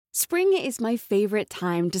Spring is my favorite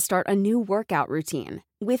time to start a new workout routine.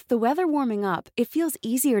 With the weather warming up, it feels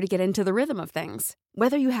easier to get into the rhythm of things.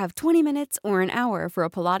 Whether you have 20 minutes or an hour for a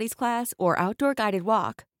Pilates class or outdoor guided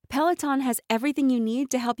walk, Peloton has everything you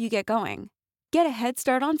need to help you get going. Get a head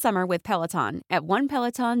start on summer with Peloton at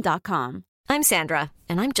onepeloton.com. I'm Sandra,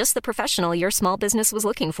 and I'm just the professional your small business was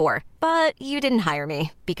looking for. But you didn't hire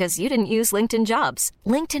me because you didn't use LinkedIn Jobs.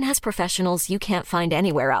 LinkedIn has professionals you can't find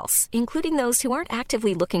anywhere else, including those who aren't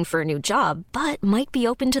actively looking for a new job, but might be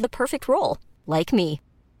open to the perfect role, like me.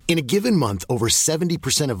 In a given month, over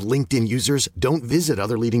 70% of LinkedIn users don't visit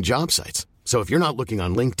other leading job sites. So if you're not looking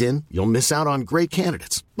on LinkedIn, you'll miss out on great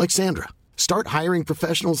candidates like Sandra. Start hiring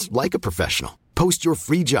professionals like a professional. Post your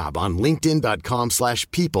free job on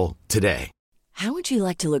linkedin.com/people today. How would you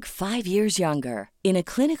like to look 5 years younger? In a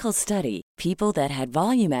clinical study, people that had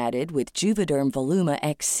volume added with Juvederm Voluma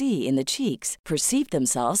XC in the cheeks perceived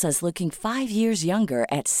themselves as looking 5 years younger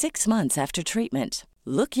at 6 months after treatment.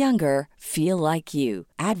 Look younger, feel like you.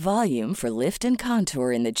 Add volume for lift and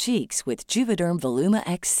contour in the cheeks with Juvederm Voluma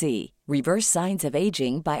XC. Reverse signs of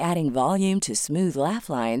aging by adding volume to smooth laugh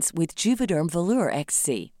lines with Juvederm Volure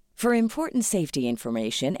XC. For important safety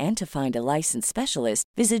information and to find a licensed specialist,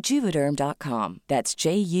 visit Juvederm.com. That's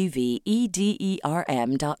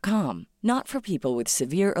JUVEDERM.com. Not for people with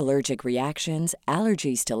severe allergic reactions,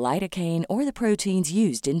 allergies to lidocaine, or the proteins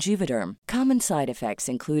used in Juvederm. Common side effects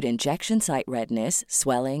include injection site redness,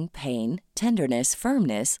 swelling, pain, tenderness,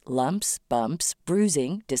 firmness, lumps, bumps,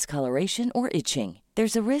 bruising, discoloration, or itching.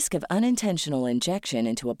 There's a risk of unintentional injection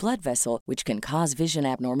into a blood vessel, which can cause vision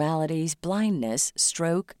abnormalities, blindness,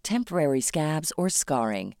 stroke, temporary scabs, or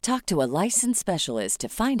scarring. Talk to a licensed specialist to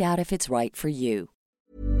find out if it's right for you.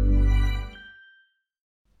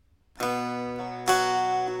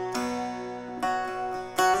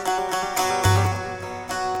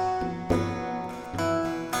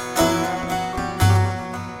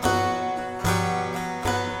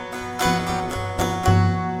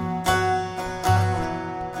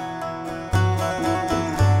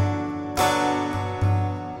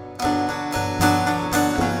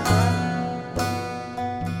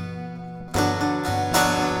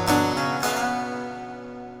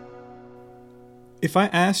 If I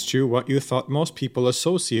asked you what you thought most people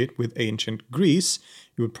associate with ancient Greece,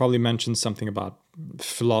 you would probably mention something about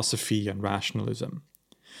philosophy and rationalism.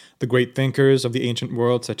 The great thinkers of the ancient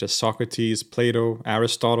world, such as Socrates, Plato,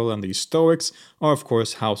 Aristotle, and the Stoics, are of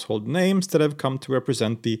course household names that have come to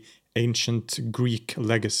represent the ancient Greek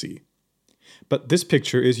legacy. But this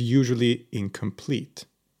picture is usually incomplete.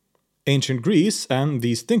 Ancient Greece and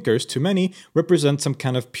these thinkers, to many, represent some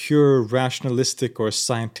kind of pure rationalistic or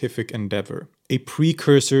scientific endeavor, a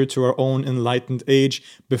precursor to our own enlightened age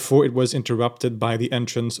before it was interrupted by the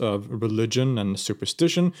entrance of religion and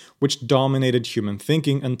superstition, which dominated human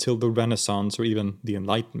thinking until the Renaissance or even the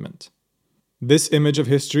Enlightenment. This image of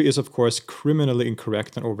history is of course criminally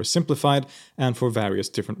incorrect and oversimplified, and for various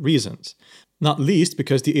different reasons. Not least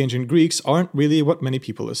because the ancient Greeks aren't really what many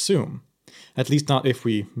people assume. At least not if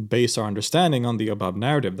we base our understanding on the above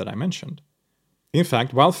narrative that I mentioned. In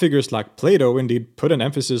fact, while figures like Plato indeed put an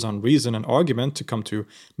emphasis on reason and argument to come to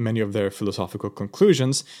many of their philosophical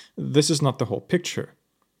conclusions, this is not the whole picture.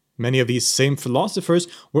 Many of these same philosophers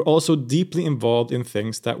were also deeply involved in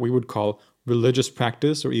things that we would call religious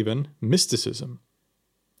practice or even mysticism,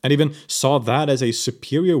 and even saw that as a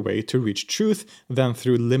superior way to reach truth than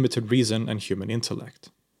through limited reason and human intellect.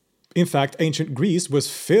 In fact, ancient Greece was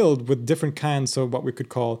filled with different kinds of what we could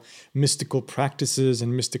call mystical practices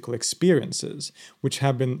and mystical experiences, which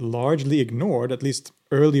have been largely ignored, at least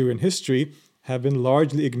earlier in history, have been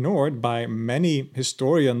largely ignored by many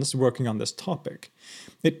historians working on this topic.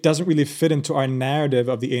 It doesn't really fit into our narrative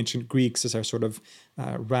of the ancient Greeks as our sort of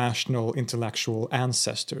rational, intellectual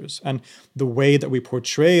ancestors. And the way that we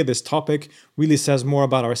portray this topic really says more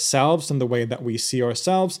about ourselves and the way that we see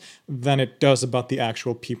ourselves than it does about the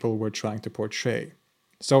actual people we're trying to portray.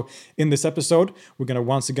 So in this episode, we're going to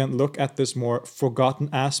once again look at this more forgotten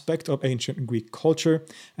aspect of ancient Greek culture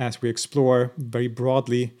as we explore very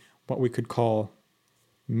broadly what we could call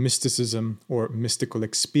mysticism or mystical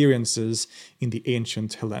experiences in the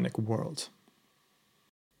ancient Hellenic world.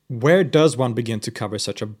 Where does one begin to cover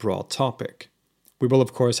such a broad topic? We will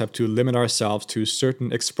of course have to limit ourselves to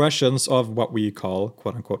certain expressions of what we call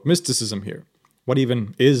quote-unquote mysticism here. What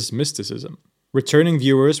even is mysticism? Returning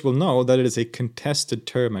viewers will know that it is a contested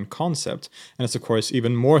term and concept, and it's of course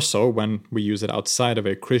even more so when we use it outside of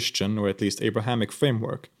a Christian or at least Abrahamic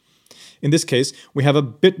framework. In this case, we have a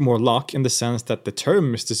bit more luck in the sense that the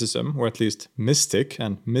term mysticism, or at least mystic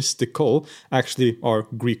and mystical, actually are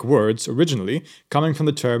Greek words originally, coming from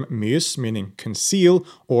the term mys, meaning conceal,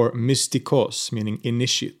 or mystikos, meaning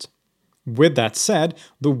initiate. With that said,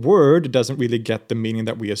 the word doesn't really get the meaning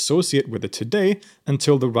that we associate with it today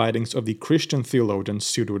until the writings of the Christian theologian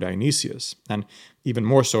Pseudo-Dionysius, and even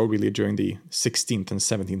more so really during the 16th and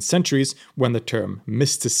 17th centuries when the term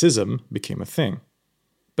mysticism became a thing.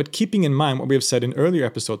 But keeping in mind what we have said in earlier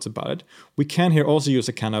episodes about it, we can here also use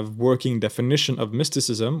a kind of working definition of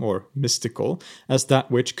mysticism, or mystical, as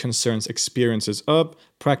that which concerns experiences of,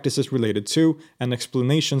 practices related to, and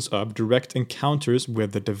explanations of direct encounters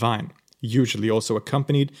with the divine, usually also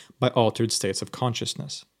accompanied by altered states of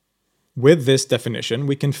consciousness. With this definition,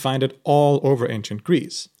 we can find it all over ancient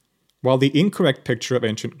Greece. While the incorrect picture of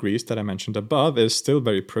ancient Greece that I mentioned above is still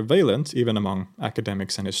very prevalent, even among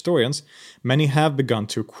academics and historians, many have begun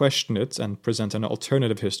to question it and present an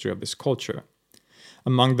alternative history of this culture.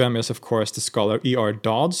 Among them is, of course, the scholar E.R.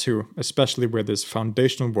 Dodds, who, especially with his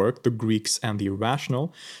foundational work, The Greeks and the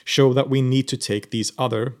Irrational, show that we need to take these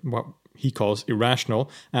other, what he calls irrational,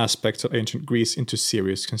 aspects of ancient Greece into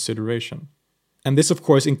serious consideration. And this, of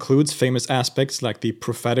course, includes famous aspects like the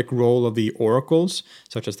prophetic role of the oracles,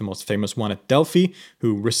 such as the most famous one at Delphi,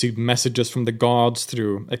 who received messages from the gods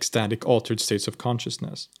through ecstatic altered states of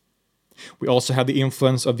consciousness. We also have the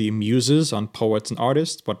influence of the muses on poets and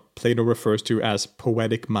artists, what Plato refers to as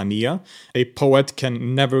poetic mania. A poet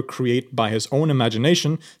can never create by his own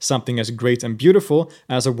imagination something as great and beautiful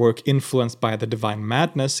as a work influenced by the divine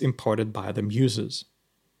madness imparted by the muses.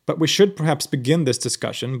 But we should perhaps begin this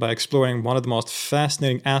discussion by exploring one of the most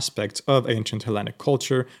fascinating aspects of ancient Hellenic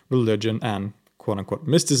culture, religion, and quote-unquote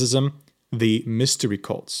mysticism, the mystery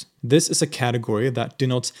cults. This is a category that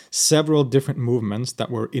denotes several different movements that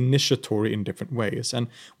were initiatory in different ways, and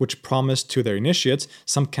which promised to their initiates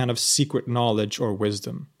some kind of secret knowledge or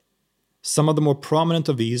wisdom. Some of the more prominent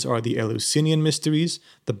of these are the Eleusinian mysteries,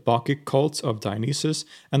 the Bacchic cults of Dionysus,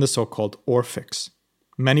 and the so-called Orphics.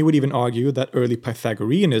 Many would even argue that early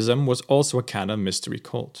Pythagoreanism was also a kind of mystery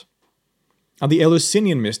cult. Now, the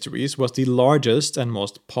Eleusinian mysteries was the largest and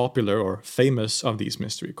most popular or famous of these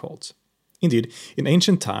mystery cults. Indeed, in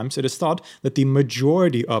ancient times, it is thought that the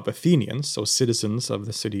majority of Athenians, so citizens of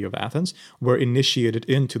the city of Athens, were initiated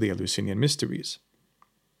into the Eleusinian mysteries.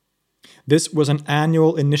 This was an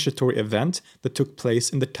annual initiatory event that took place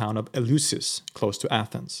in the town of Eleusis, close to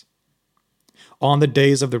Athens. On the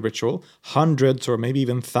days of the ritual, hundreds or maybe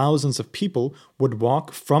even thousands of people would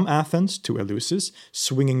walk from Athens to Eleusis,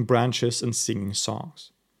 swinging branches and singing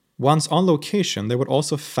songs. Once on location, they would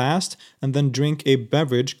also fast and then drink a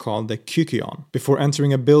beverage called the kykion, before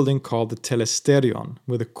entering a building called the telesterion,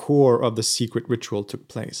 where the core of the secret ritual took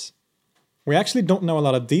place. We actually don't know a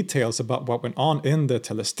lot of details about what went on in the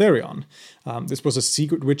telesterion. This was a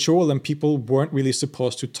secret ritual, and people weren't really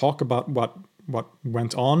supposed to talk about what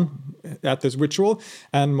went on at this ritual,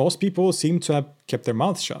 and most people seem to have kept their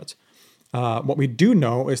mouths shut. What we do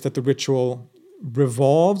know is that the ritual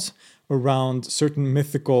revolved around certain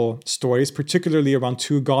mythical stories, particularly around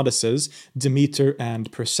two goddesses, Demeter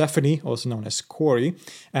and Persephone, also known as Kore,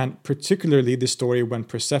 and particularly the story when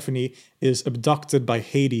Persephone is abducted by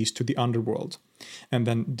Hades to the underworld. And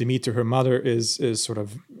then Demeter, her mother, is sort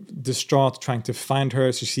of distraught, trying to find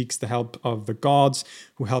her. She seeks the help of the gods,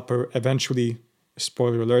 who help her eventually,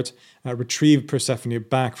 spoiler alert, retrieve Persephone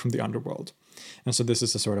back from the underworld. And so this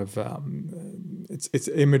is a sort of, it's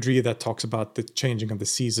imagery that talks about the changing of the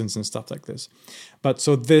seasons and stuff like this. But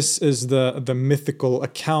so this is the mythical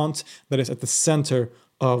account that is at the center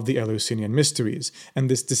of the Eleusinian mysteries. And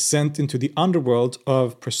this descent into the underworld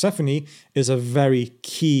of Persephone is a very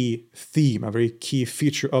key theme, a very key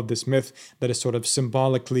feature of this myth that is sort of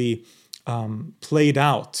symbolically played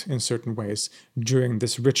out in certain ways during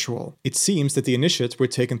this ritual. It seems that the initiates were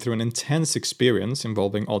taken through an intense experience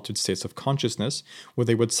involving altered states of consciousness, where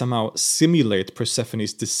they would somehow simulate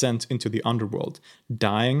Persephone's descent into the underworld,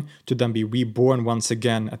 dying to then be reborn once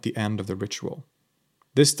again at the end of the ritual.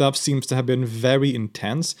 This stuff seems to have been very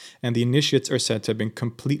intense, and the initiates are said to have been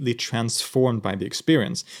completely transformed by the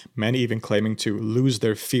experience, many even claiming to lose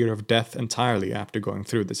their fear of death entirely after going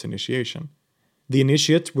through this initiation. The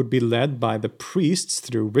initiate would be led by the priests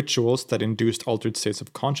through rituals that induced altered states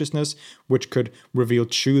of consciousness, which could reveal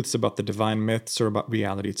truths about the divine myths or about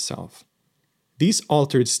reality itself. These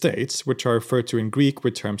altered states, which are referred to in Greek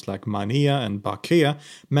with terms like mania and baccheia,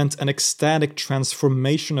 meant an ecstatic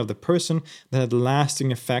transformation of the person that had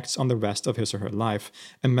lasting effects on the rest of his or her life,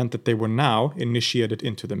 and meant that they were now initiated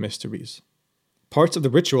into the mysteries. Parts of the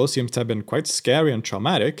ritual seem to have been quite scary and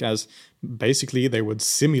traumatic, as basically they would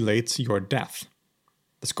simulate your death.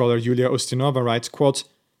 The scholar Yulia Ustinova writes, quote,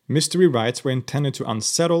 "Mystery rites were intended to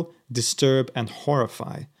unsettle, disturb, and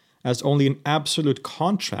horrify, as only in absolute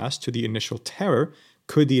contrast to the initial terror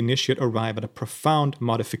could the initiate arrive at a profound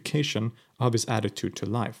modification of his attitude to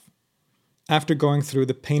life." After going through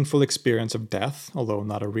the painful experience of death, although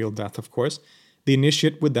not a real death of course, the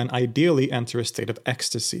initiate would then ideally enter a state of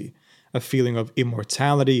ecstasy, a feeling of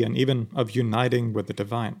immortality and even of uniting with the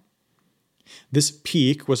divine. This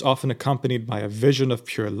peak was often accompanied by a vision of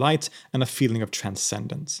pure light and a feeling of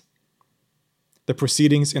transcendence. The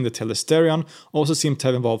proceedings in the Telesterion also seem to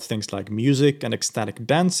have involved things like music and ecstatic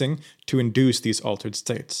dancing to induce these altered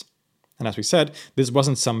states. And as we said, this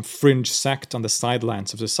wasn't some fringe sect on the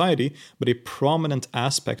sidelines of society, but a prominent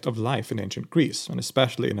aspect of life in ancient Greece, and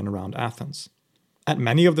especially in and around Athens. And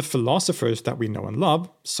many of the philosophers that we know and love,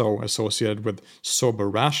 so associated with sober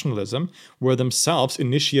rationalism, were themselves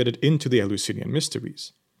initiated into the Eleusinian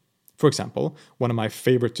mysteries. For example, one of my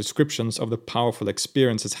favorite descriptions of the powerful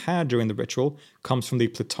experiences had during the ritual comes from the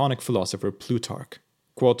Platonic philosopher Plutarch.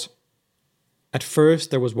 Quote, "At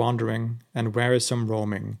first there was wandering and wearisome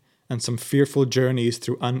roaming, and some fearful journeys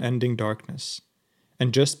through unending darkness.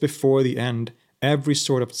 And just before the end, every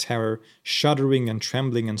sort of terror, shuddering and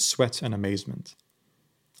trembling in sweat and amazement.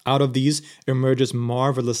 Out of these emerges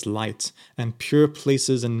marvelous light, and pure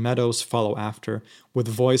places and meadows follow after, with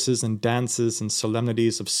voices and dances and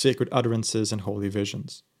solemnities of sacred utterances and holy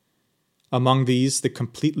visions. Among these, the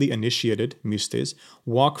completely initiated, mystes,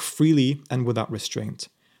 walk freely and without restraint.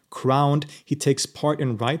 Crowned, he takes part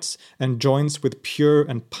in rites and joins with pure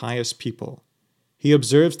and pious people. He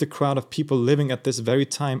observes the crowd of people living at this very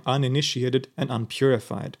time uninitiated and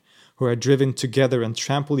unpurified, who are driven together and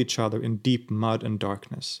trample each other in deep mud and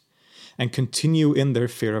darkness, and continue in their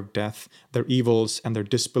fear of death, their evils, and their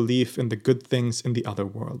disbelief in the good things in the other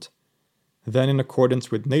world. Then, in accordance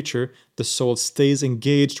with nature, the soul stays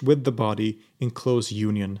engaged with the body in close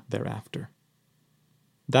union thereafter."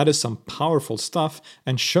 That is some powerful stuff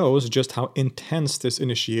and shows just how intense this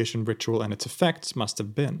initiation ritual and its effects must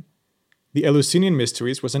have been. The Eleusinian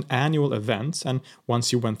Mysteries was an annual event, and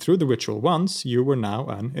once you went through the ritual once, you were now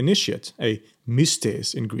an initiate, a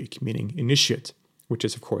mystes in Greek, meaning initiate, which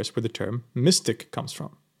is of course where the term mystic comes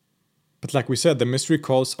from. But like we said, the mystery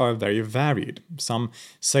cults are very varied. Some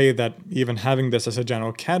say that even having this as a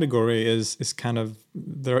general category is kind of,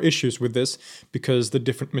 there are issues with this because the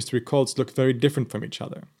different mystery cults look very different from each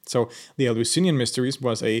other. So the Eleusinian Mysteries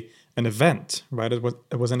was an event, right? It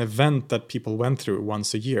was an event that people went through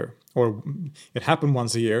once a year, or it happened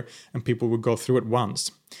once a year and people would go through it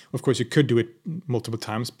once. Of course, you could do it multiple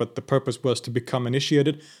times, but the purpose was to become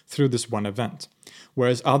initiated through this one event.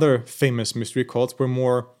 Whereas other famous mystery cults were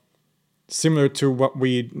more similar to what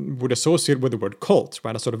we would associate with the word cult,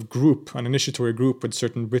 right? A sort of group, an initiatory group with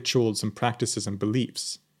certain rituals and practices and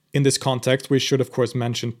beliefs. In this context, we should of course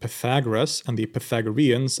mention Pythagoras and the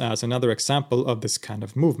Pythagoreans as another example of this kind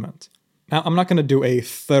of movement. Now, I'm not going to do a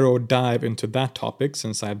thorough dive into that topic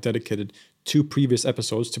since I've dedicated 2 previous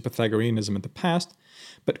episodes to Pythagoreanism in the past,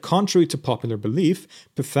 but contrary to popular belief,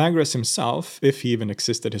 Pythagoras himself, if he even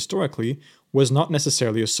existed historically, was not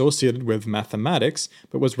necessarily associated with mathematics,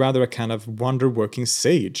 but was rather a kind of wonder-working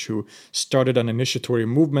sage who started an initiatory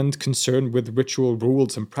movement concerned with ritual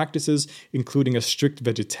rules and practices, including a strict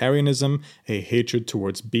vegetarianism, a hatred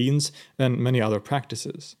towards beans, and many other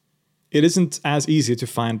practices. It isn't as easy to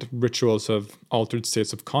find rituals of altered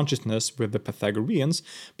states of consciousness with the Pythagoreans,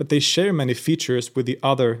 but they share many features with the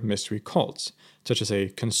other mystery cults, such as a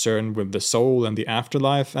concern with the soul and the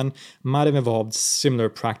afterlife, and might have involved similar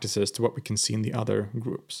practices to what we can see in the other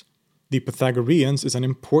groups. The Pythagoreans is an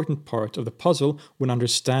important part of the puzzle when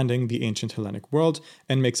understanding the ancient Hellenic world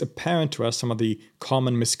and makes apparent to us some of the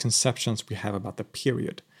common misconceptions we have about the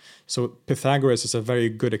period. So Pythagoras is a very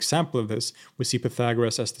good example of this. We see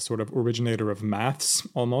Pythagoras as the sort of originator of maths,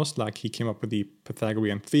 almost, like he came up with the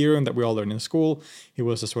Pythagorean theorem that we all learned in school. He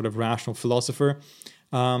was a sort of rational philosopher.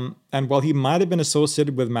 And while he might have been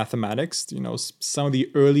associated with mathematics, some of the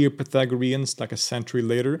earlier Pythagoreans, like a century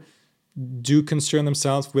later, do concern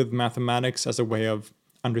themselves with mathematics as a way of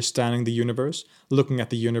understanding the universe, looking at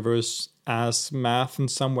the universe as math in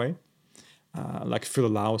some way. Like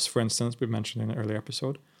Philolaus, for instance, we mentioned in an earlier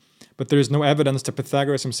episode. But there is no evidence that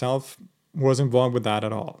Pythagoras himself was involved with that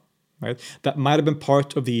at all. Right? That might have been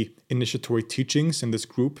part of the initiatory teachings in this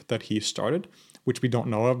group that he started, which we don't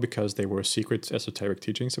know of because they were secret esoteric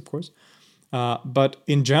teachings, of course. But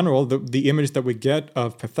in general, the image that we get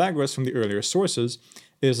of Pythagoras from the earlier sources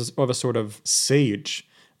is of a sort of sage,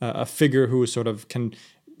 a figure who sort of can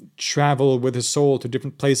travel with his soul to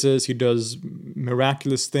different places. He does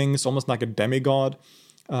miraculous things, almost like a demigod.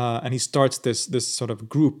 And he starts this sort of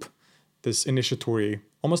group, this initiatory,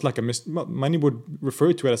 almost like many would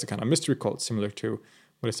refer to it as a kind of mystery cult, similar to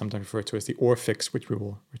what is sometimes referred to as the Orphics, which we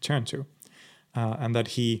will return to. And that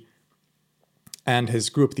he and his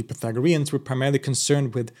group, the Pythagoreans, were primarily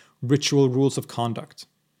concerned with ritual rules of conduct.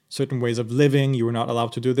 Certain ways of living, you were not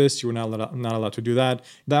allowed to do this, you were not allowed to do that.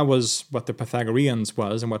 That was what the Pythagoreans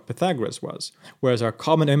was and what Pythagoras was. Whereas our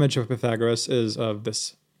common image of Pythagoras is of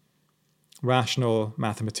this rational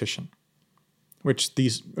mathematician, which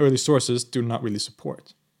these early sources do not really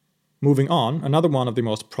support. Moving on, another one of the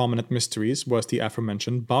most prominent mysteries was the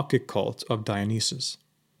aforementioned Bacchic cult of Dionysus.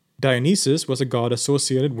 Dionysus was a god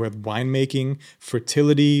associated with winemaking,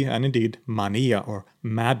 fertility, and indeed mania, or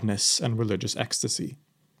madness and religious ecstasy.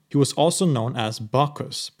 He was also known as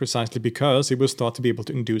Bacchus, precisely because he was thought to be able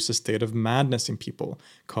to induce a state of madness in people,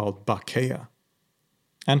 called Baccheia.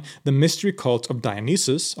 And the mystery cult of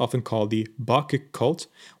Dionysus, often called the Bacchic cult,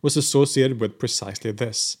 was associated with precisely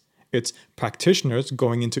this: its practitioners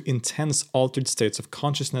going into intense altered states of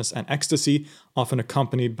consciousness and ecstasy, often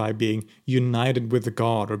accompanied by being united with the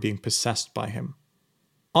god or being possessed by him.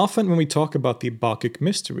 Often when we talk about the Bacchic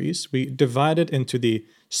mysteries, we divide it into the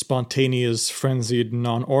spontaneous, frenzied,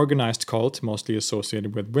 non-organized cult, mostly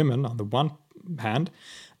associated with women on the one hand,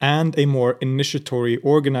 and a more initiatory,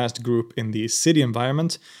 organized group in the city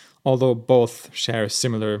environment, although both share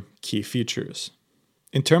similar key features.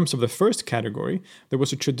 In terms of the first category, there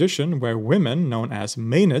was a tradition where women, known as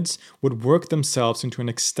Maenads, would work themselves into an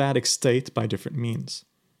ecstatic state by different means.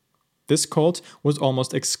 This cult was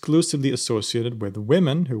almost exclusively associated with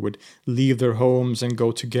women who would leave their homes and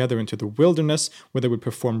go together into the wilderness, where they would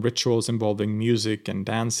perform rituals involving music and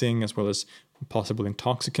dancing, as well as possible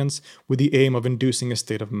intoxicants, with the aim of inducing a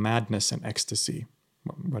state of madness and ecstasy,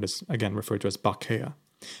 what is again referred to as Baccheia.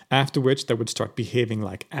 After which they would start behaving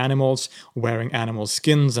like animals, wearing animal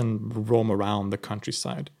skins, and roam around the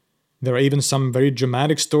countryside. There are even some very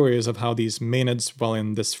dramatic stories of how these Maenads, while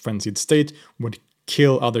in this frenzied state, would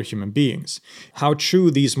kill other human beings. How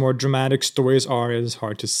true these more dramatic stories are is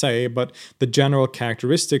hard to say, but the general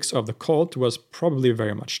characteristics of the cult was probably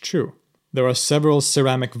very much true. There are several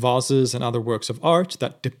ceramic vases and other works of art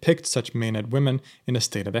that depict such Maenad women in a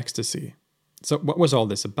state of ecstasy. So what was all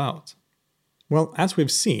this about? Well, as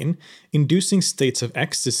we've seen, inducing states of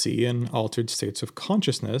ecstasy and altered states of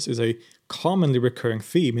consciousness is a commonly recurring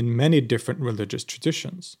theme in many different religious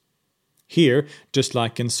traditions. Here, just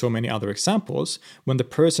like in so many other examples, when the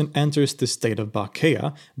person enters the state of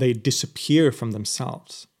Baccheia, they disappear from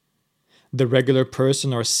themselves. The regular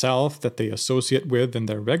person or self that they associate with in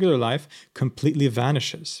their regular life completely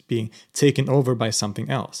vanishes, being taken over by something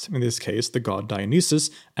else, in this case the god Dionysus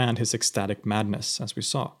and his ecstatic madness, as we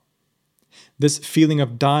saw. This feeling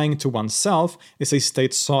of dying to oneself is a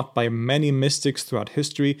state sought by many mystics throughout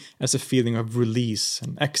history as a feeling of release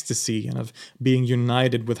and ecstasy and of being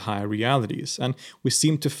united with higher realities, and we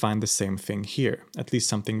seem to find the same thing here, at least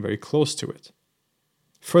something very close to it.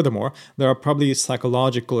 Furthermore, there are probably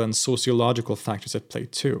psychological and sociological factors at play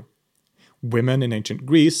too. Women in ancient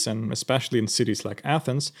Greece, and especially in cities like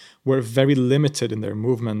Athens, were very limited in their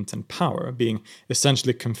movement and power, being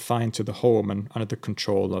essentially confined to the home and under the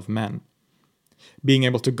control of men. Being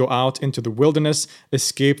able to go out into the wilderness,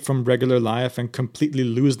 escape from regular life, and completely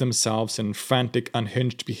lose themselves in frantic,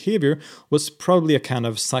 unhinged behavior was probably a kind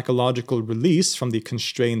of psychological release from the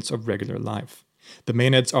constraints of regular life. The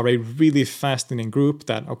Maenads are a really fascinating group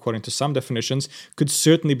that, according to some definitions, could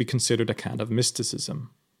certainly be considered a kind of mysticism.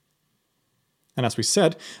 And as we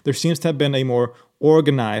said, there seems to have been a more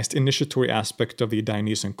organized initiatory aspect of the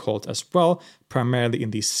Dionysian cult as well, primarily in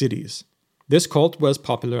these cities. This cult was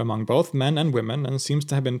popular among both men and women and seems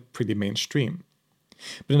to have been pretty mainstream.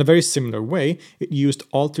 But in a very similar way, it used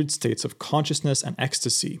altered states of consciousness and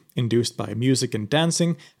ecstasy, induced by music and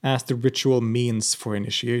dancing, as the ritual means for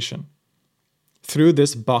initiation. Through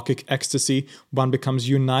this Bacchic ecstasy, one becomes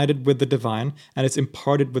united with the divine and is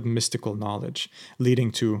imparted with mystical knowledge,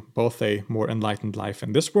 leading to both a more enlightened life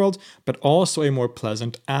in this world, but also a more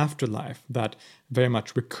pleasant afterlife, that very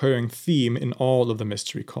much recurring theme in all of the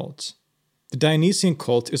mystery cults. The Dionysian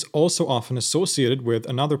cult is also often associated with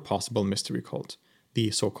another possible mystery cult,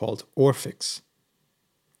 the so-called Orphics.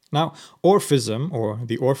 Now, Orphism, or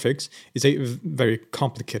the Orphics, is a very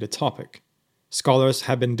complicated topic. Scholars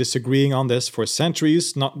have been disagreeing on this for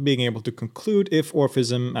centuries, not being able to conclude if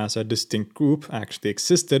Orphism as a distinct group actually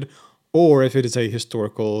existed, or if it is a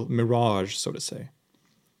historical mirage, so to say.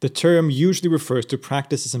 The term usually refers to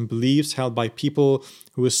practices and beliefs held by people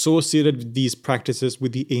who associated these practices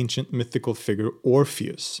with the ancient mythical figure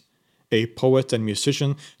Orpheus, a poet and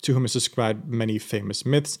musician to whom is ascribed many famous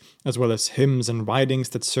myths, as well as hymns and writings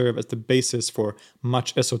that serve as the basis for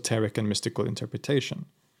much esoteric and mystical interpretation.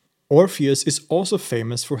 Orpheus is also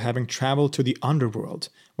famous for having traveled to the underworld,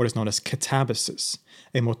 what is known as catabasis,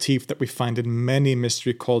 a motif that we find in many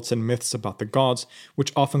mystery cults and myths about the gods,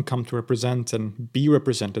 which often come to represent and be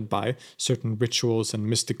represented by certain rituals and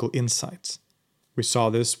mystical insights. We saw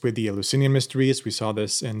this with the Eleusinian mysteries, we saw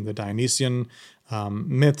this in the Dionysian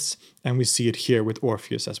myths, and we see it here with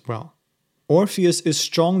Orpheus as well. Orpheus is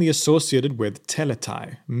strongly associated with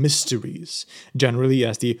teletai, mysteries, generally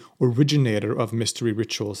as the originator of mystery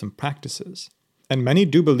rituals and practices. And many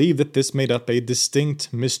do believe that this made up a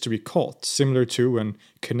distinct mystery cult, similar to and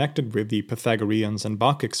connected with the Pythagoreans and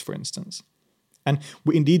Bacchics, for instance. And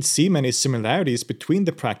we indeed see many similarities between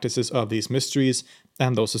the practices of these mysteries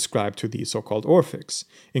and those ascribed to the so-called Orphics,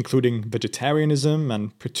 including vegetarianism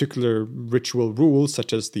and particular ritual rules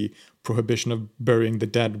such as the prohibition of burying the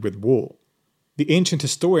dead with wool. The ancient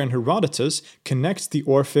historian Herodotus connects the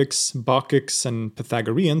Orphics, Bacchics, and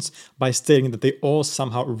Pythagoreans by stating that they all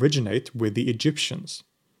somehow originate with the Egyptians.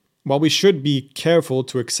 While we should be careful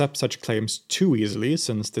to accept such claims too easily,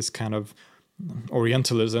 since this kind of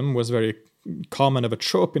Orientalism was very common of a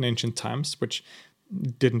trope in ancient times, which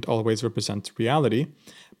didn't always represent reality,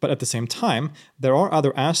 but at the same time, there are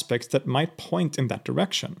other aspects that might point in that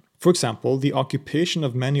direction. For example, the occupation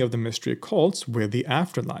of many of the mystery cults with the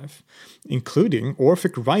afterlife, including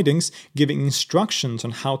Orphic writings giving instructions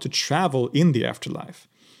on how to travel in the afterlife.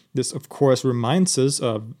 This, of course, reminds us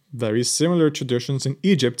of very similar traditions in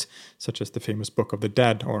Egypt, such as the famous Book of the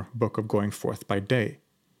Dead or Book of Going Forth by Day.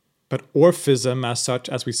 But Orphism, as such,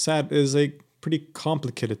 as we said, is a pretty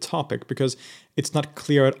complicated topic because it's not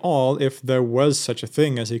clear at all if there was such a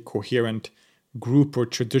thing as a coherent group or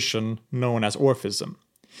tradition known as Orphism.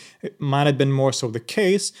 It might have been more so the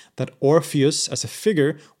case that Orpheus as a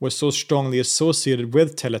figure was so strongly associated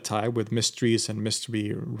with teletai, with mysteries and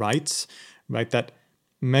mystery rites, right, that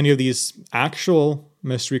many of these actual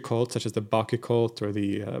mystery cults, such as the Bacchic cult or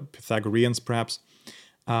the Pythagoreans perhaps,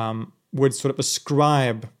 would sort of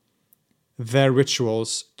ascribe their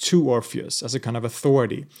rituals to Orpheus as a kind of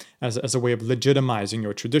authority, as a way of legitimizing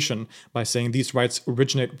your tradition by saying these rites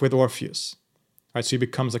originate with Orpheus. Right, so he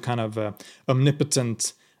becomes a kind of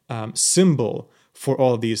omnipotent symbol for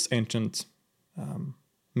all these ancient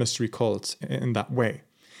mystery cults in that way.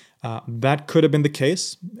 That could have been the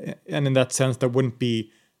case, and in that sense, there wouldn't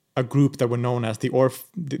be a group that were known as the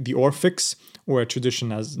Orphics or a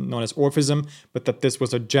tradition as known as Orphism, but that this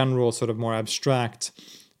was a general sort of more abstract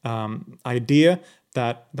idea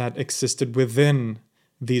that existed within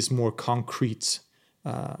these more concrete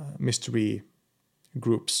mystery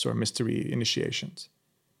groups or mystery initiations.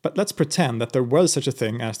 But let's pretend that there was such a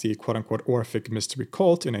thing as the quote-unquote Orphic mystery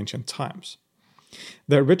cult in ancient times.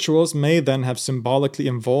 Their rituals may then have symbolically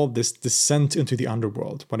involved this descent into the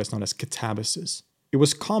underworld, what is known as catabasis. It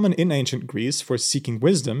was common in ancient Greece for seeking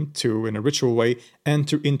wisdom to, in a ritual way,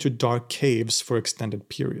 enter into dark caves for extended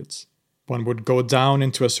periods. One would go down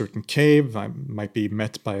into a certain cave, might be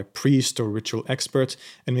met by a priest or ritual expert,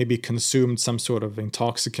 and maybe consumed some sort of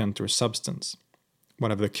intoxicant or substance.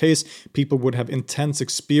 Whatever the case, people would have intense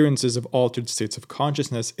experiences of altered states of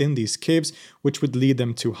consciousness in these caves, which would lead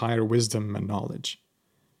them to higher wisdom and knowledge.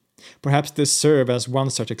 Perhaps this served as one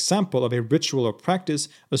such example of a ritual or practice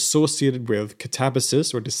associated with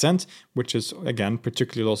catabasis or descent, which is again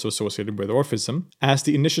particularly also associated with Orphism, as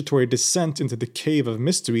the initiatory descent into the cave of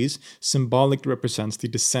mysteries symbolically represents the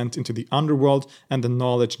descent into the underworld and the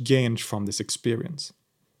knowledge gained from this experience.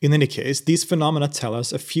 In any case, these phenomena tell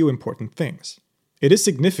us a few important things. It is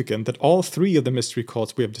significant that all three of the mystery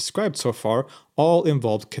cults we have described so far all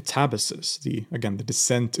involved catabasis, the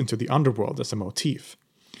descent into the underworld as a motif.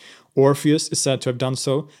 Orpheus is said to have done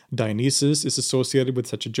so, Dionysus is associated with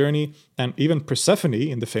such a journey, and even Persephone,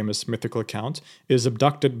 in the famous mythical account, is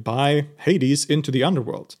abducted by Hades into the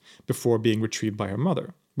underworld before being retrieved by her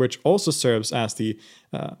mother, which also serves as the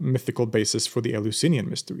mythical basis for the Eleusinian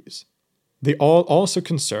mysteries. They all also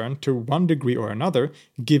concern, to one degree or another,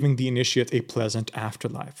 giving the initiate a pleasant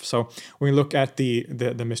afterlife. So when we look at the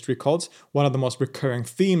mystery cults, one of the most recurring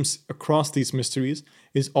themes across these mysteries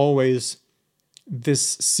is always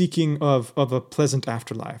this seeking of a pleasant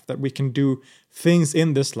afterlife, that we can do things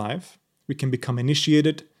in this life, we can become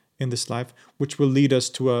initiated in this life, which will lead us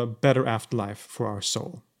to a better afterlife for our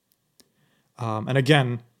soul. And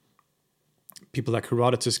again, People like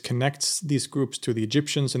Herodotus connects these groups to the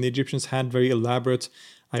Egyptians, and the Egyptians had very elaborate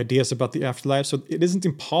ideas about the afterlife. So it isn't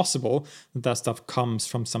impossible that that stuff comes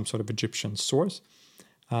from some sort of Egyptian source.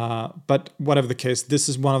 But whatever the case, this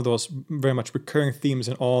is one of those very much recurring themes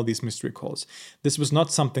in all these mystery cults. This was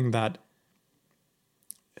not something that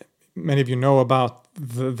many of you know about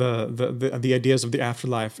the ideas of the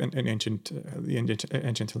afterlife in the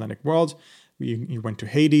ancient Hellenic world. You went to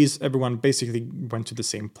Hades, everyone basically went to the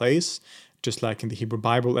same place. Just like in the Hebrew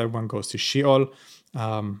Bible, everyone goes to Sheol.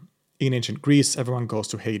 In ancient Greece, everyone goes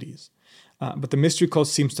to Hades. But the mystery cult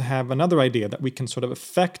seems to have another idea that we can sort of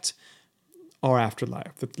affect our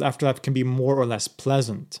afterlife, that the afterlife can be more or less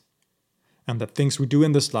pleasant, and that things we do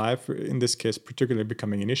in this life, in this case particularly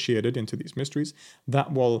becoming initiated into these mysteries,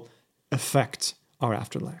 that will affect our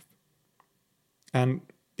afterlife. And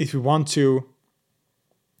if we want to,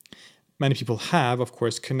 many people have, of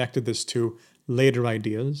course, connected this to later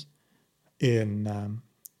ideas in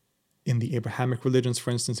the Abrahamic religions,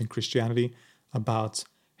 for instance, in Christianity, about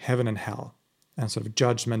heaven and hell and sort of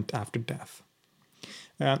judgment after death.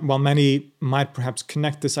 While many might perhaps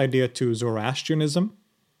connect this idea to Zoroastrianism,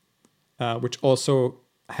 which also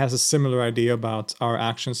has a similar idea about our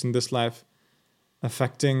actions in this life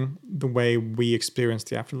affecting the way we experience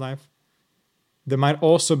the afterlife, there might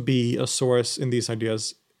also be a source in these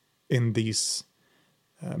ideas in these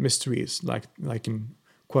mysteries, like in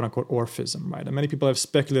quote-unquote Orphism, right? And many people have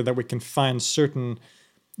speculated that we can find certain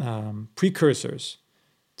precursors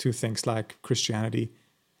to things like Christianity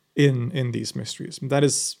in these mysteries. That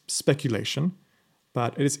is speculation,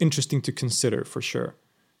 but it is interesting to consider for sure.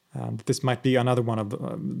 This might be another one of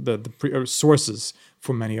the sources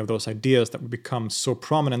for many of those ideas that would become so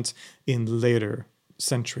prominent in later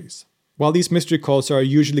centuries. While these mystery cults are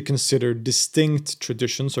usually considered distinct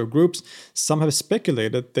traditions or groups, some have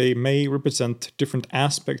speculated they may represent different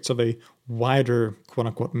aspects of a wider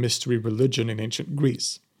quote-unquote mystery religion in ancient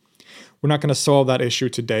Greece. We're not going to solve that issue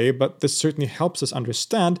today, but this certainly helps us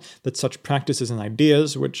understand that such practices and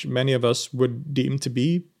ideas, which many of us would deem to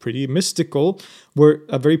be pretty mystical, were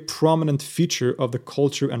a very prominent feature of the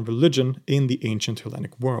culture and religion in the ancient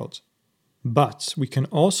Hellenic world. But we can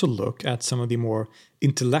also look at some of the more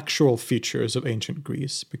intellectual features of ancient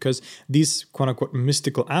Greece, because these quote-unquote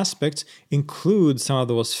mystical aspects include some of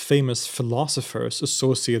those famous philosophers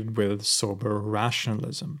associated with sober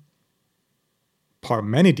rationalism.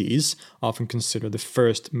 Parmenides, often considered the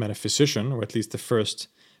first metaphysician, or at least the first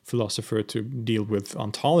philosopher to deal with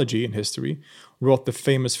ontology in history, wrote the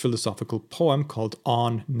famous philosophical poem called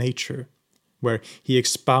On Nature, where he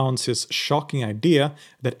expounds his shocking idea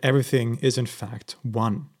that everything is in fact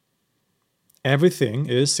one. Everything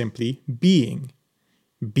is simply being.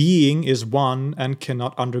 Being is one and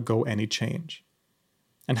cannot undergo any change.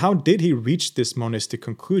 And how did he reach this monistic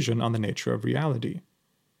conclusion on the nature of reality?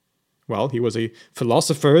 Well, he was a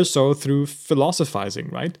philosopher, so through philosophizing,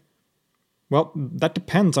 right? Well, that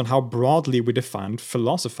depends on how broadly we define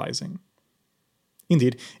philosophizing.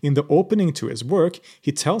 Indeed, in the opening to his work,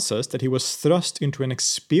 he tells us that he was thrust into an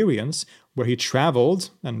experience where he traveled,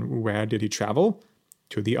 and where did he travel?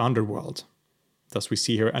 To the underworld. Thus we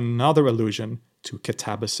see here another allusion to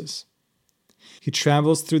catabasis. He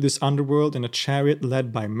travels through this underworld in a chariot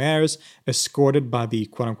led by mares, escorted by the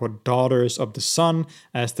quote-unquote daughters of the sun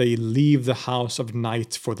as they leave the house of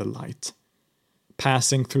night for the light,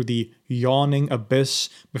 passing through the yawning abyss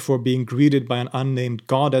before being greeted by an unnamed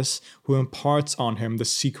goddess who imparts on him the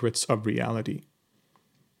secrets of reality.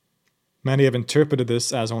 Many have interpreted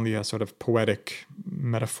this as only a sort of poetic,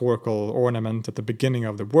 metaphorical ornament at the beginning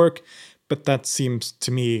of the work, but that seems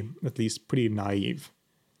to me at least pretty naive.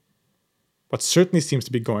 What certainly seems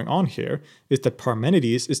to be going on here is that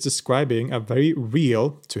Parmenides is describing a very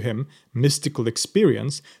real, to him, mystical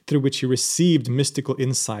experience through which he received mystical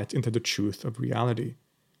insight into the truth of reality.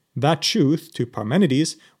 That truth, to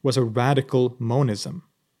Parmenides, was a radical monism.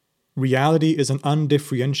 Reality is an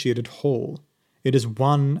undifferentiated whole. It is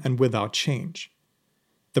one and without change.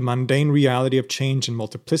 The mundane reality of change and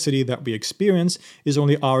multiplicity that we experience is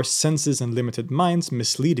only our senses and limited minds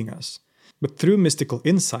misleading us. But through mystical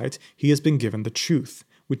insight, he has been given the truth,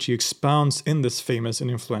 which he expounds in this famous and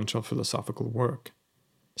influential philosophical work.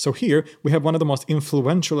 So here, we have one of the most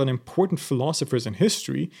influential and important philosophers in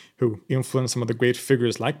history, who influenced some of the great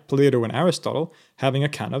figures like Plato and Aristotle, having a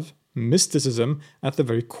kind of mysticism at the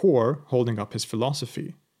very core holding up his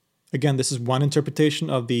philosophy. Again, this is one interpretation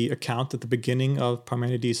of the account at the beginning of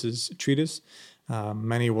Parmenides' treatise.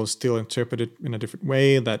 Many will still interpret it in a different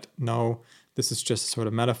way, that no, this is just a sort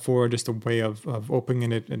of metaphor, just a way of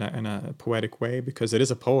opening it in a poetic way, because it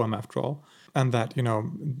is a poem after all. and that,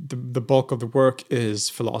 the bulk of the work is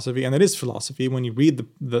philosophy. And it is philosophy. When you read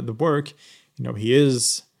the work, he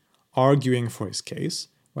is arguing for his case,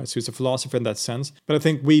 right? So he's a philosopher in that sense. But I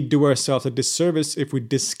think we do ourselves a disservice if we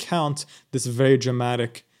discount this very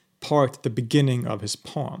dramatic part at the beginning of his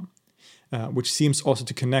poem, which seems also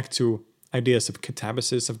to connect to ideas of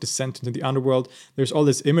catabasis, of descent into the underworld. There's all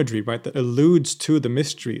this imagery, right, that alludes to the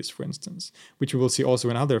mysteries, for instance, which we will see also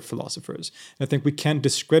in other philosophers. And I think we can't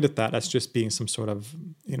discredit that as just being some sort of,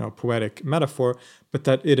 poetic metaphor, but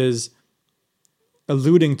that it is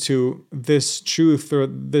alluding to this truth or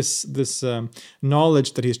this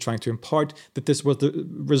knowledge that he's trying to impart, that this was the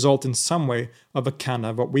result in some way of a kind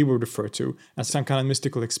of what we would refer to as some kind of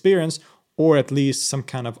mystical experience, or at least some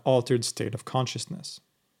kind of altered state of consciousness.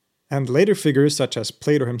 And later figures such as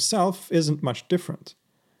Plato himself isn't much different.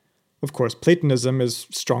 Of course, Platonism is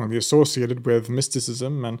strongly associated with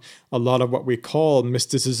mysticism, and a lot of what we call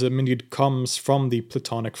mysticism indeed comes from the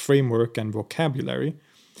Platonic framework and vocabulary.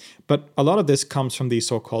 But a lot of this comes from the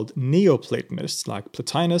so-called Neoplatonists like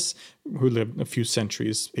Plotinus, who lived a few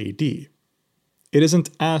centuries AD. It isn't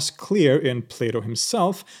as clear in Plato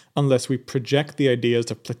himself unless we project the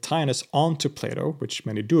ideas of Plotinus onto Plato, which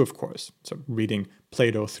many do, of course, so reading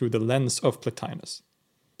Plato through the lens of Plotinus.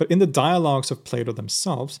 But in the dialogues of Plato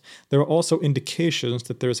themselves, there are also indications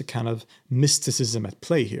that there is a kind of mysticism at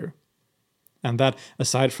play here. And that,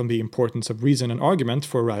 aside from the importance of reason and argument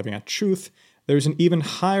for arriving at truth, there is an even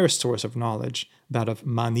higher source of knowledge, that of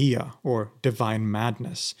mania, or divine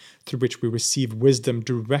madness, through which we receive wisdom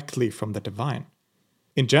directly from the divine.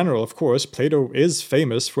 In general, of course, Plato is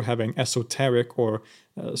famous for having esoteric or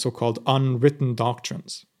so-called unwritten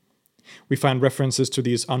doctrines. We find references to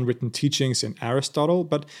these unwritten teachings in Aristotle,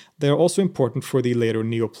 but they are also important for the later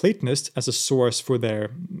Neoplatonists as a source for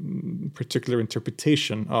their particular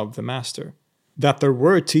interpretation of the master. That there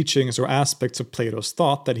were teachings or aspects of Plato's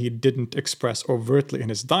thought that he didn't express overtly in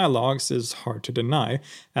his dialogues is hard to deny,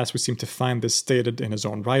 as we seem to find this stated in his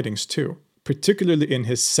own writings too. Particularly in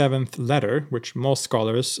his 7th letter, which most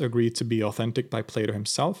scholars agree to be authentic by Plato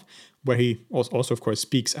himself, where he also, of course,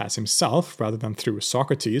 speaks as himself rather than through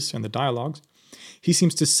Socrates in the dialogues. He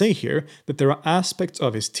seems to say here that there are aspects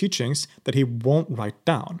of his teachings that he won't write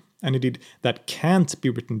down, and indeed that can't be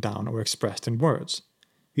written down or expressed in words.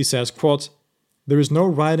 He says, quote, "There is no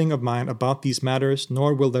writing of mine about these matters,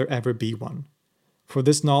 nor will there ever be one. For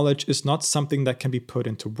this knowledge is not something that can be put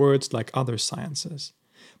into words like other sciences.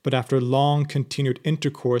 But after long continued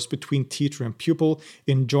intercourse between teacher and pupil,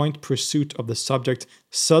 in joint pursuit of the subject,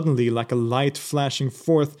 suddenly like a light flashing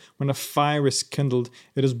forth when a fire is kindled,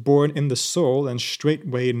 it is born in the soul and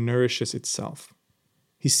straightway nourishes itself."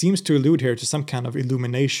 He seems to allude here to some kind of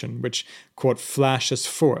illumination which, quote, "flashes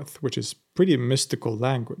forth," which is pretty mystical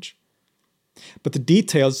language. But the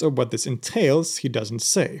details of what this entails he doesn't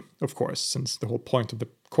say, of course, since the whole point of the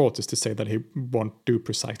quote is to say that he won't do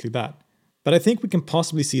precisely that. But I think we can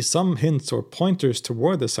possibly see some hints or pointers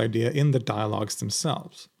toward this idea in the dialogues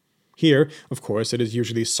themselves. Here, of course, it is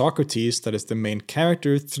usually Socrates that is the main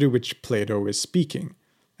character through which Plato is speaking.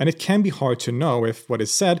 And it can be hard to know if what is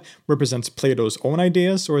said represents Plato's own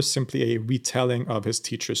ideas or is simply a retelling of his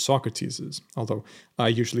teacher Socrates's, although I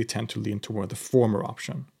usually tend to lean toward the former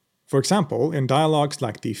option. For example, in dialogues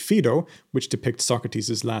like the Phaedo, which depict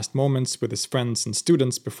Socrates' last moments with his friends and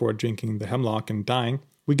students before drinking the hemlock and dying,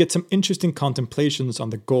 we get some interesting contemplations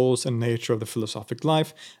on the goals and nature of the philosophic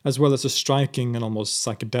life, as well as a striking and almost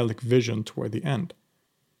psychedelic vision toward the end.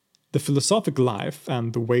 The philosophic life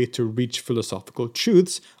and the way to reach philosophical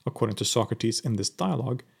truths, according to Socrates in this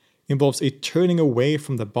dialogue, involves a turning away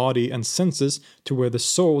from the body and senses to where the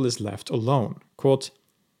soul is left alone. Quote,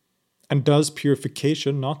 "And does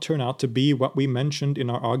purification not turn out to be what we mentioned in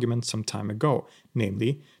our argument some time ago,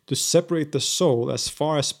 namely, to separate the soul as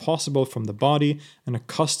far as possible from the body and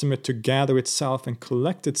accustom it to gather itself and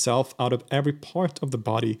collect itself out of every part of the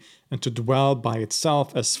body and to dwell by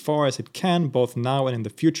itself as far as it can both now and in the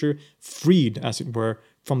future, freed, as it were,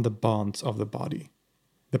 from the bonds of the body?"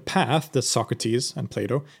 The path that Socrates and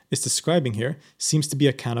Plato is describing here seems to be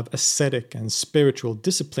a kind of ascetic and spiritual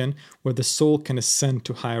discipline where the soul can ascend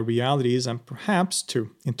to higher realities and perhaps,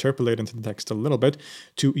 to interpolate into the text a little bit,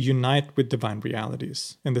 to unite with divine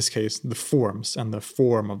realities, in this case the forms and the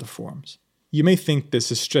form of the forms. You may think this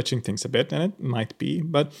is stretching things a bit, and it might be,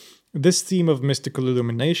 but this theme of mystical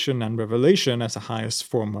illumination and revelation as a highest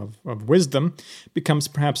form of wisdom becomes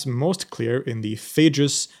perhaps most clear in the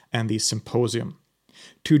Phaedrus and the Symposium,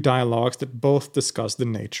 two dialogues that both discuss the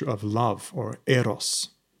nature of love, or eros.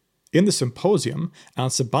 In the Symposium,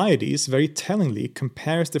 Alcibiades very tellingly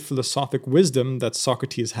compares the philosophic wisdom that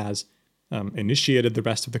Socrates has, initiated the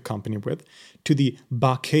rest of the company with, to the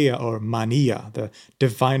bhakeya or mania, the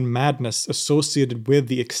divine madness associated with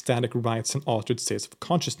the ecstatic rites and altered states of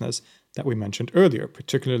consciousness that we mentioned earlier,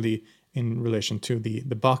 particularly in relation to the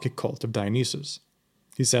Bacchic cult of Dionysus.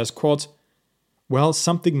 He says, quote, "Well,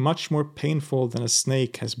 something much more painful than a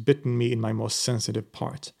snake has bitten me in my most sensitive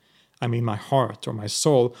part. I mean my heart or my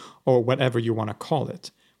soul or whatever you want to call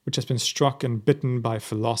it, which has been struck and bitten by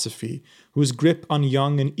philosophy, whose grip on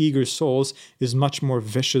young and eager souls is much more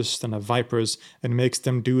vicious than a viper's and makes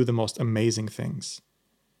them do the most amazing things.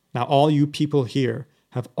 Now all you people here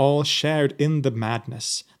have all shared in the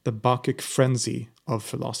madness, the Bacchic frenzy of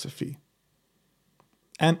philosophy."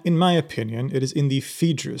 And in my opinion, it is in the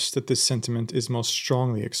Phaedrus that this sentiment is most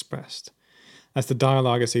strongly expressed, as the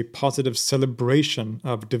dialogue is a positive celebration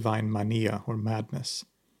of divine mania or madness.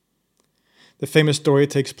 The famous story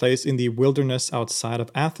takes place in the wilderness outside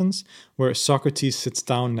of Athens, where Socrates sits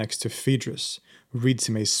down next to Phaedrus, who reads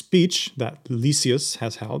him a speech that Lysias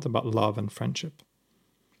has held about love and friendship.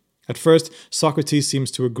 At first, Socrates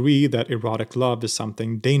seems to agree that erotic love is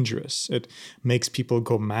something dangerous. It makes people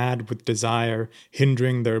go mad with desire,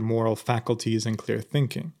 hindering their moral faculties and clear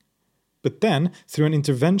thinking. But then, through an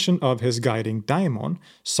intervention of his guiding daimon,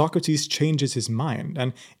 Socrates changes his mind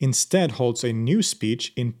and instead holds a new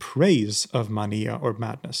speech in praise of mania or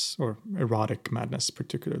madness, or erotic madness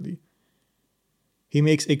particularly. He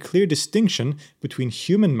makes a clear distinction between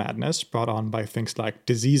human madness brought on by things like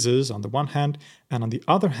diseases on the one hand, and on the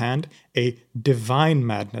other hand, a divine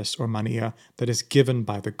madness or mania that is given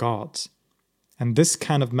by the gods. And this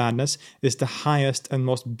kind of madness is the highest and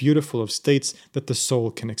most beautiful of states that the soul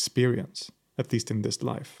can experience, at least in this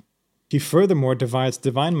life. He furthermore divides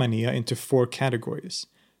divine mania into 4 categories.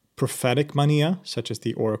 Prophetic mania, such as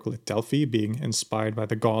the oracle at Delphi being inspired by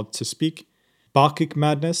the gods to speak. Bacchic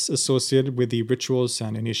madness associated with the rituals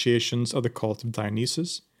and initiations of the cult of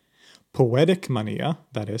Dionysus. Poetic mania,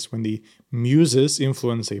 that is, when the muses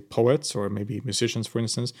influence a poet, or maybe musicians for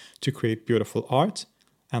instance, to create beautiful art.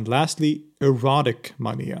 And lastly, erotic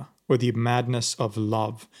mania, or the madness of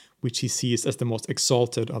love, which he sees as the most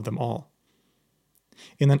exalted of them all.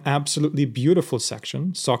 In an absolutely beautiful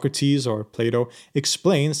section, Socrates or Plato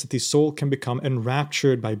explains that the soul can become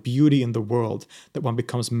enraptured by beauty in the world, that one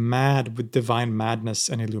becomes mad with divine madness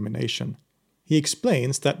and illumination. He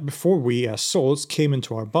explains that before we as souls came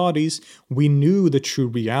into our bodies, we knew the true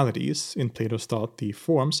realities, in Plato's thought the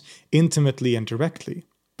forms, intimately and directly.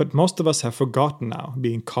 But most of us have forgotten now,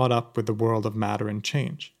 being caught up with the world of matter and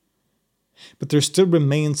change. But there still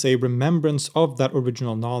remains a remembrance of that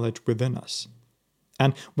original knowledge within us.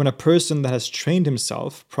 And when a person that has trained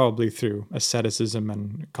himself, probably through asceticism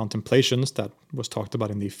and contemplations that was talked about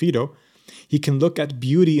in the Phaedo, he can look at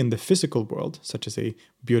beauty in the physical world, such as a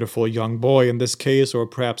beautiful young boy in this case, or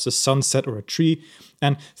perhaps a sunset or a tree,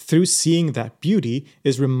 and through seeing that beauty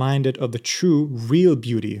is reminded of the true, real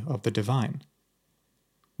beauty of the divine.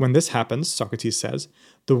 When this happens, Socrates says,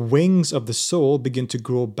 the wings of the soul begin to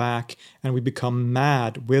grow back and we become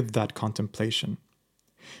mad with that contemplation.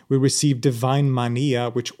 We receive divine mania,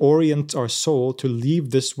 which orients our soul to leave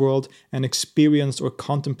this world and experience or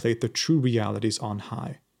contemplate the true realities on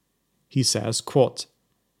high. He says, quote,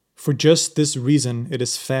 "For just this reason it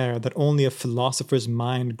is fair that only a philosopher's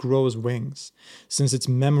mind grows wings, since its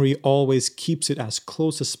memory always keeps it as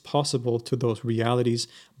close as possible to those realities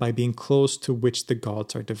by being close to which the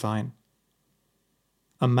gods are divine.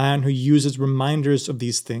 A man who uses reminders of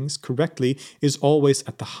these things correctly is always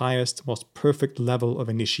at the highest, most perfect level of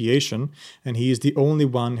initiation, and he is the only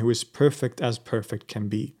one who is perfect as perfect can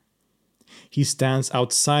be. He stands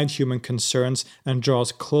outside human concerns and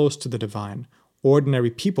draws close to the divine.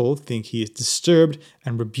 Ordinary people think he is disturbed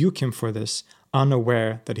and rebuke him for this,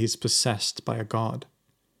 unaware that he is possessed by a god."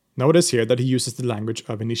 Notice here that he uses the language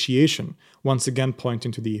of initiation, once again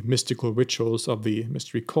pointing to the mystical rituals of the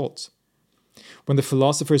mystery cults. When the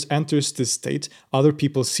philosopher enters this state, other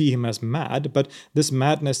people see him as mad, but this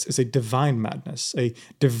madness is a divine madness, a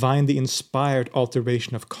divinely inspired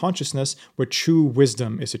alteration of consciousness where true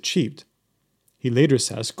wisdom is achieved. He later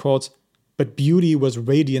says, quote, "But beauty was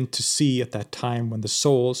radiant to see at that time when the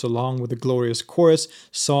souls, along with the glorious chorus,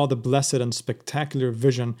 saw the blessed and spectacular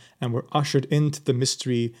vision and were ushered into the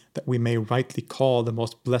mystery that we may rightly call the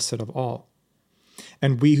most blessed of all.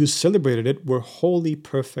 And we who celebrated it were wholly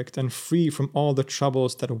perfect and free from all the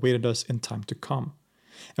troubles that awaited us in time to come.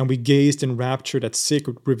 And we gazed enraptured at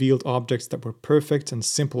sacred revealed objects that were perfect and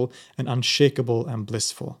simple and unshakable and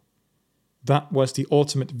blissful. That was the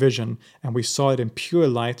ultimate vision, and we saw it in pure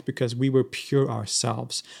light because we were pure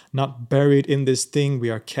ourselves, not buried in this thing we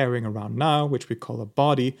are carrying around now, which we call a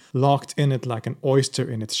body, locked in it like an oyster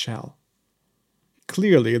in its shell.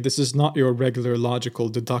 Clearly, this is not your regular logical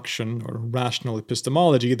deduction or rational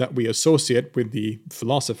epistemology that we associate with the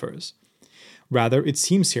philosophers. Rather, it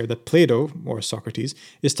seems here that Plato, or Socrates,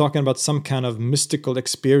 is talking about some kind of mystical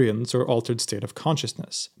experience or altered state of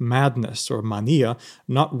consciousness, madness or mania,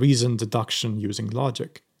 not reasoned deduction using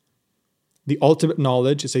logic. The ultimate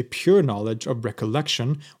knowledge is a pure knowledge of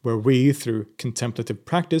recollection, where we, through contemplative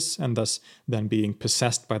practice, and thus then being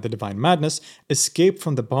possessed by the divine madness, escape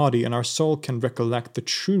from the body and our soul can recollect the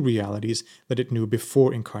true realities that it knew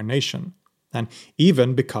before incarnation, and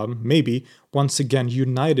even become, maybe, once again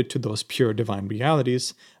united to those pure divine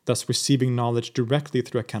realities, thus receiving knowledge directly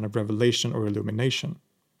through a kind of revelation or illumination.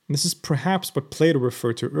 And this is perhaps what Plato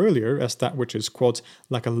referred to earlier as that which is, quote,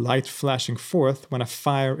 like a light flashing forth when a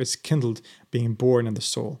fire is kindled, being born in the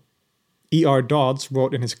soul. E.R. Dodds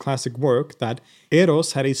wrote in his classic work that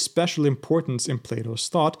eros had a special importance in Plato's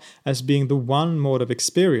thought as being the one mode of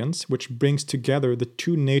experience which brings together the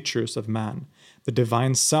two natures of man, the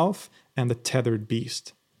divine self and the tethered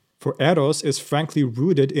beast. For eros is frankly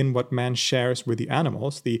rooted in what man shares with the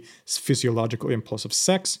animals, the physiological impulse of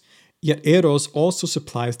sex, yet eros also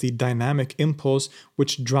supplies the dynamic impulse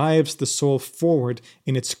which drives the soul forward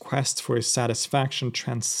in its quest for a satisfaction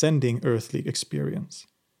transcending earthly experience.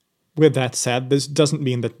 With that said, this doesn't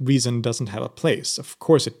mean that reason doesn't have a place. Of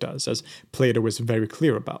course it does, as Plato is very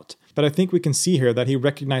clear about. But I think we can see here that he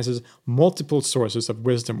recognizes multiple sources of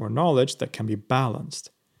wisdom or knowledge that can be balanced.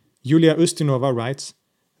 Yulia Ustinova writes,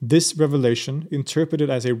 "This revelation, interpreted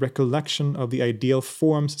as a recollection of the ideal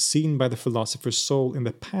forms seen by the philosopher's soul in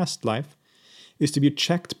the past life, is to be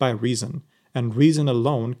checked by reason, and reason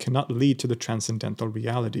alone cannot lead to the transcendental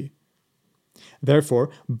reality. Therefore,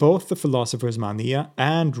 both the philosopher's mania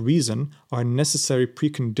and reason are necessary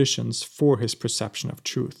preconditions for his perception of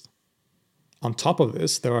truth." On top of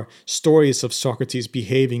this, there are stories of Socrates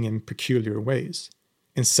behaving in peculiar ways.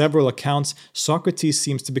 In several accounts, Socrates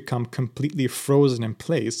seems to become completely frozen in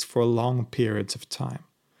place for long periods of time.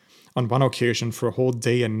 On one occasion, for a whole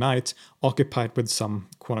day and night, occupied with some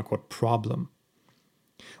quote-unquote problem.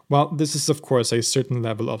 While this is of course a certain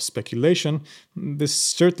level of speculation, this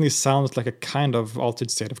certainly sounds like a kind of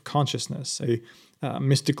altered state of consciousness, a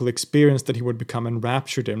mystical experience that he would become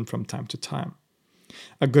enraptured in from time to time.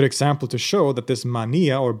 A good example to show that this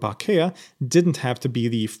mania or bhakeia didn't have to be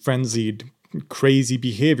the frenzied, crazy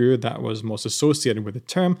behavior that was most associated with the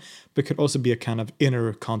term, but could also be a kind of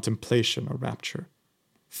inner contemplation or rapture.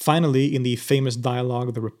 Finally, in the famous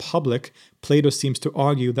dialogue The Republic, Plato seems to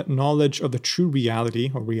argue that knowledge of the true reality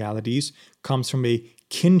or realities comes from a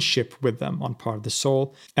kinship with them on part of the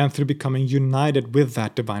soul, and through becoming united with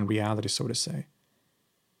that divine reality, so to say.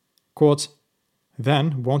 Quote,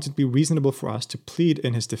 "Then won't it be reasonable for us to plead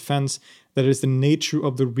in his defense that it is the nature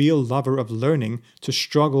of the real lover of learning to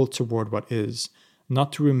struggle toward what is,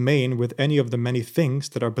 not to remain with any of the many things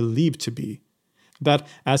that are believed to be? That,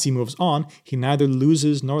 as he moves on, he neither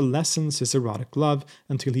loses nor lessens his erotic love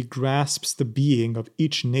until he grasps the being of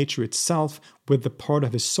each nature itself with the part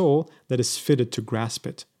of his soul that is fitted to grasp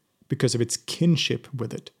it, because of its kinship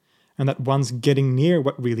with it, and that once getting near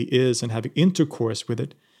what really is and having intercourse with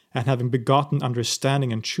it, and having begotten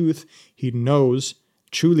understanding and truth, he knows,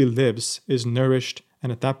 truly lives, is nourished,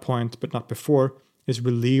 and at that point, but not before, is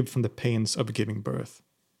relieved from the pains of giving birth."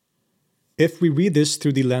 If we read this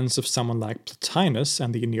through the lens of someone like Plotinus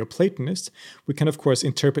and the Neoplatonists, we can of course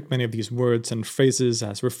interpret many of these words and phrases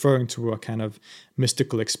as referring to a kind of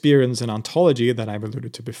mystical experience and ontology that I've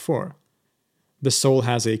alluded to before. The soul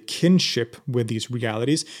has a kinship with these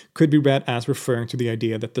realities could be read as referring to the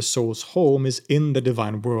idea that the soul's home is in the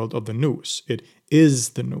divine world of the nous. It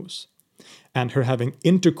is the nous. And her having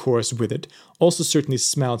intercourse with it also certainly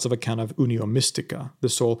smells of a kind of unio mystica, the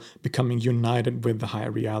soul becoming united with the higher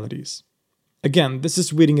realities. Again, this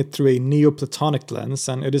is reading it through a Neoplatonic lens,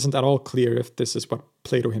 and it isn't at all clear if this is what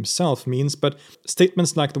Plato himself means, but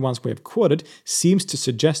statements like the ones we have quoted seems to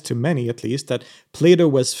suggest to many, at least, that Plato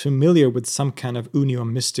was familiar with some kind of unio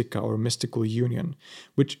mystica or mystical union,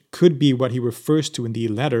 which could be what he refers to in the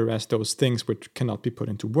letter as those things which cannot be put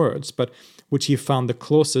into words, but which he found the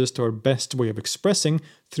closest or best way of expressing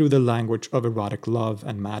through the language of erotic love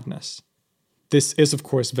and madness. This is, of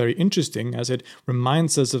course, very interesting, as it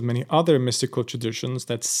reminds us of many other mystical traditions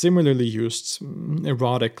that similarly used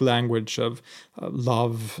erotic language of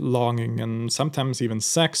love, longing, and sometimes even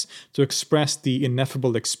sex to express the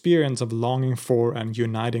ineffable experience of longing for and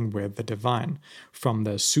uniting with the divine, from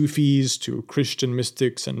the Sufis to Christian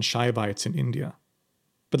mystics and Shaivites in India.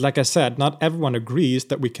 But like I said, not everyone agrees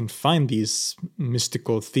that we can find these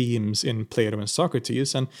mystical themes in Plato and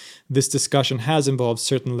Socrates, and this discussion has involved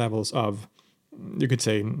certain levels of you could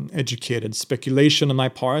say, educated speculation on my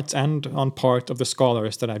part and on part of the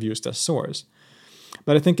scholars that I've used as source.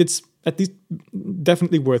 But I think it's at least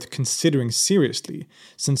definitely worth considering seriously,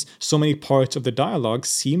 since so many parts of the dialogue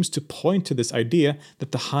seems to point to this idea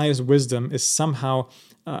that the highest wisdom is somehow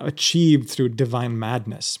achieved through divine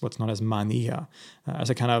madness, what's known as mania, as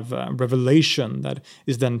a kind of revelation that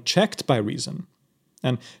is then checked by reason.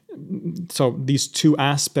 And so these two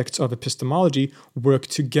aspects of epistemology work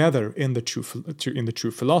together in the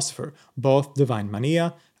true philosopher, both divine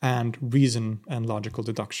mania and reason and logical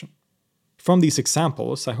deduction. From these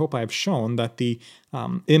examples, I hope I have shown that the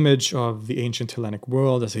image of the ancient Hellenic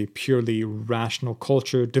world as a purely rational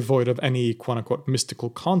culture devoid of any quote-unquote mystical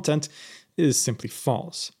content is simply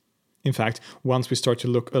false. In fact, once we start to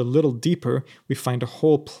look a little deeper, we find a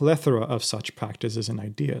whole plethora of such practices and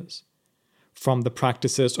ideas. From the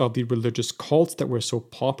practices of the religious cults that were so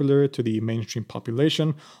popular to the mainstream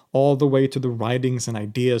population, all the way to the writings and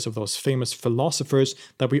ideas of those famous philosophers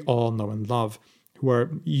that we all know and love, who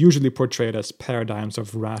are usually portrayed as paradigms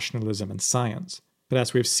of rationalism and science. But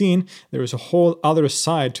as we've seen, there is a whole other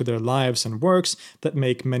side to their lives and works that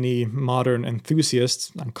make many modern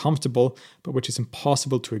enthusiasts uncomfortable, but which is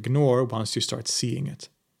impossible to ignore once you start seeing it.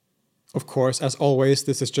 Of course, as always,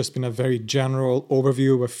 this has just been a very general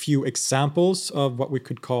overview of a few examples of what we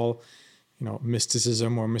could call,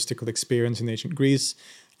 mysticism or mystical experience in ancient Greece.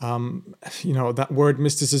 That word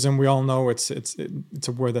mysticism, we all know it's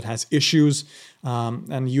a word that has issues,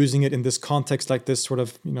 and using it in this context like this, sort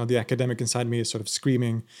of, the academic inside me is sort of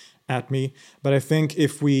screaming at me. But I think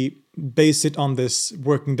if we base it on this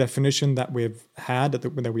working definition that we've had,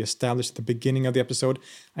 that we established at the beginning of the episode,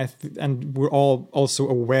 and we're all also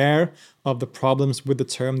aware of the problems with the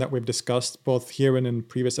term that we've discussed both here and in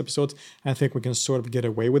previous episodes, I think we can sort of get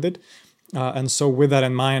away with it. And so with that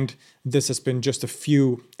in mind, this has been just a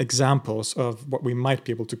few examples of what we might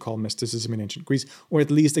be able to call mysticism in ancient Greece, or at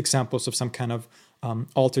least examples of some kind of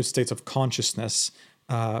altered states of consciousness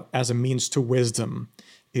as a means to wisdom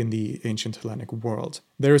in the ancient Hellenic world.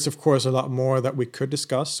 There is, of course, a lot more that we could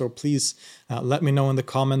discuss, so please let me know in the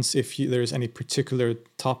comments if there is any particular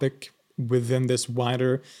topic within this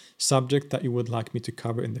wider subject that you would like me to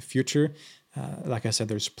cover in the future. Like I said,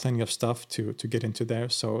 there's plenty of stuff to get into there.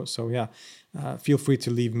 So yeah, feel free to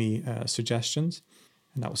leave me suggestions,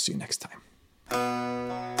 and I will see you next time.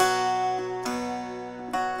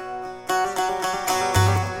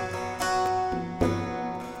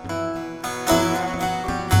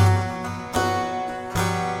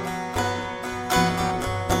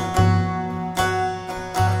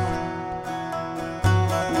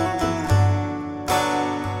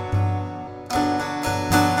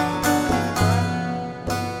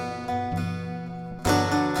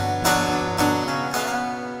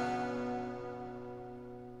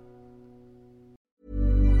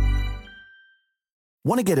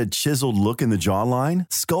 Want to get a chiseled look in the jawline?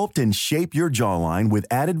 Sculpt and shape your jawline with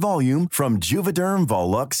added volume from Juvederm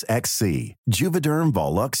Volux XC. Juvederm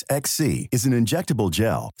Volux XC is an injectable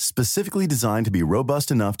gel specifically designed to be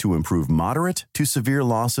robust enough to improve moderate to severe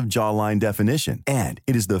loss of jawline definition. And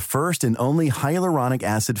it is the first and only hyaluronic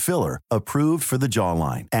acid filler approved for the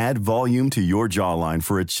jawline. Add volume to your jawline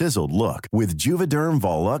for a chiseled look with Juvederm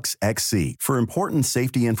Volux XC. For important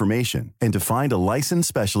safety information and to find a licensed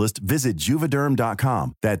specialist, visit Juvederm.com.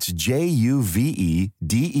 That's Juvederm.com.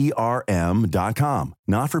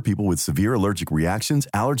 Not for people with severe allergic reactions,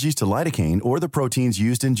 allergies to lidocaine, or the proteins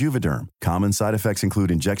used in Juvederm. Common side effects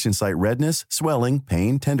include injection site redness, swelling,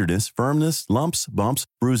 pain, tenderness, firmness, lumps, bumps,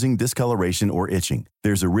 bruising, discoloration, or itching.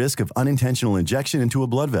 There's a risk of unintentional injection into a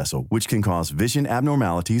blood vessel, which can cause vision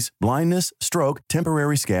abnormalities, blindness, stroke,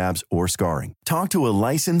 temporary scabs, or scarring. Talk to a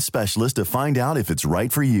licensed specialist to find out if it's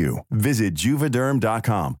right for you. Visit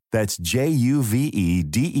Juvederm.com. That's Juvederm.com.